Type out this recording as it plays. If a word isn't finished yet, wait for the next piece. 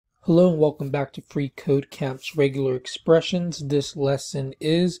Hello and welcome back to freeCodeCamp's regular expressions. This lesson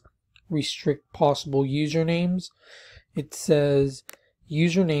is restrict possible usernames. It says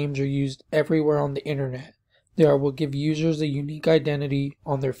usernames are used everywhere on the internet. They will give users a unique identity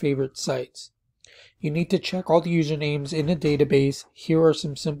on their favorite sites. You need to check all the usernames in a database. Here are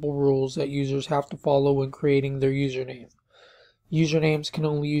some simple rules that users have to follow when creating their username. Usernames can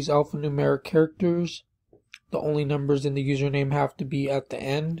only use alphanumeric characters. The only numbers in the username have to be at the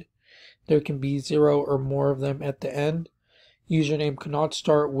end. There can be 0 or more of them at the end. Username cannot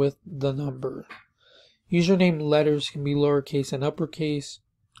start with the number. Username letters can be lowercase and uppercase.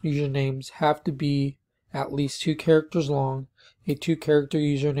 Usernames have to be at least 2 characters long. A 2-character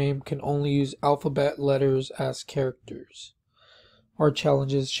username can only use alphabet letters as characters. Our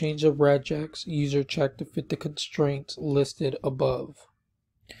challenge is change the regex user check to fit the constraints listed above.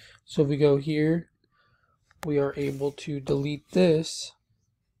 So if we go here, we are able to delete this.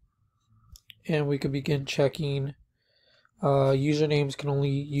 And we could begin checking. Usernames can only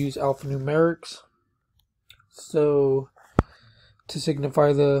use alphanumerics. So to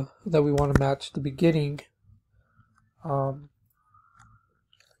signify that we want to match the beginning of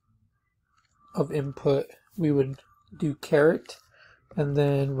input, we would do caret, and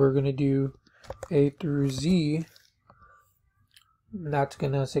then we're going to do A through Z. And that's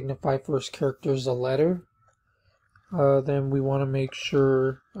going to signify first character is a letter. Then we want to make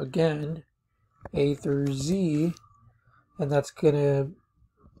sure again A through Z, and that's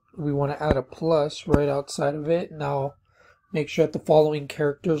we want to add a plus right outside of it. Now make sure that the following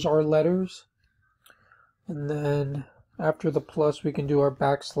characters are letters, and then after the plus we can do our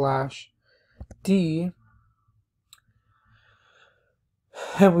 \D,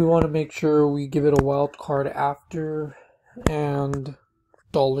 and we want to make sure we give it a wildcard after, and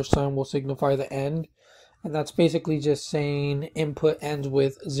 $sign will signify the end. And that's basically just saying input ends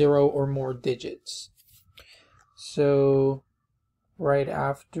with 0 or more digits. So right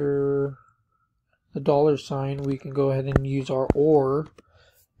after the $sign, we can go ahead and use our OR.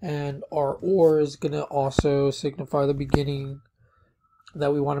 And our OR is going to also signify the beginning,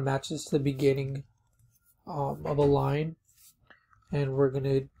 that we want to match this to the beginning of a line. And we're going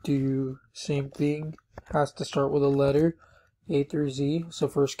to do same thing. Has to start with a letter, A through Z. So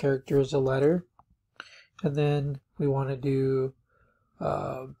first character is a letter. And then we want to do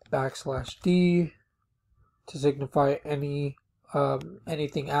 \D to signify anything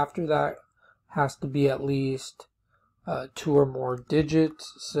after that has to be at least 2 or more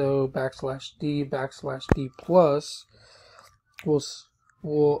digits. So \D plus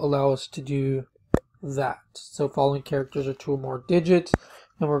will allow us to do that. So following characters are 2 or more digits,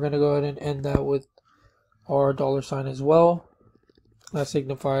 and we're going to go ahead and end that with our $sign as well. That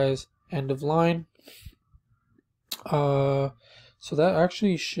signifies end of line. So that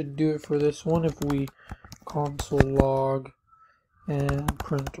actually should do it for this one. If we console log and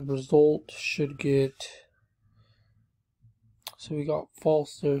print result, should get, so we got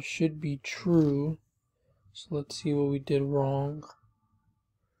false there, should be true. So let's see what we did wrong.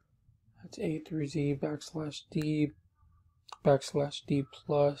 That's A through Z \D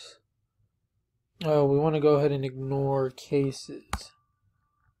plus. Oh, we want to go ahead and ignore cases.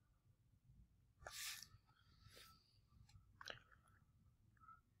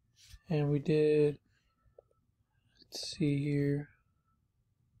 And we did, let's see here.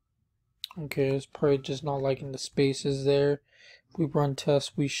 Okay, it's probably just not liking the spaces there. If we run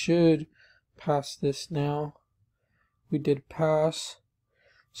tests, we should pass this now. We did pass.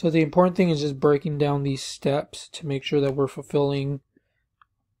 So the important thing is just breaking down these steps to make sure that we're fulfilling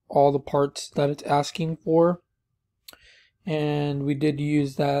all the parts that it's asking for. And we did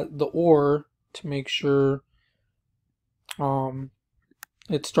use the OR to make sure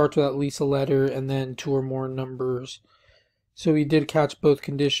it starts with at least a letter and then 2 or more numbers. So we did catch both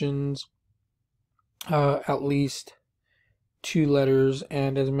conditions, at least 2 letters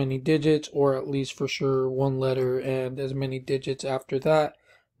and as many digits, or at least for sure 1 letter and as many digits after that,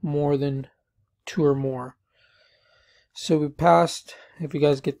 more than 2 or more. So we passed. If you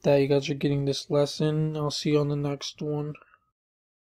guys get that, you guys are getting this lesson. I'll see you on the next one.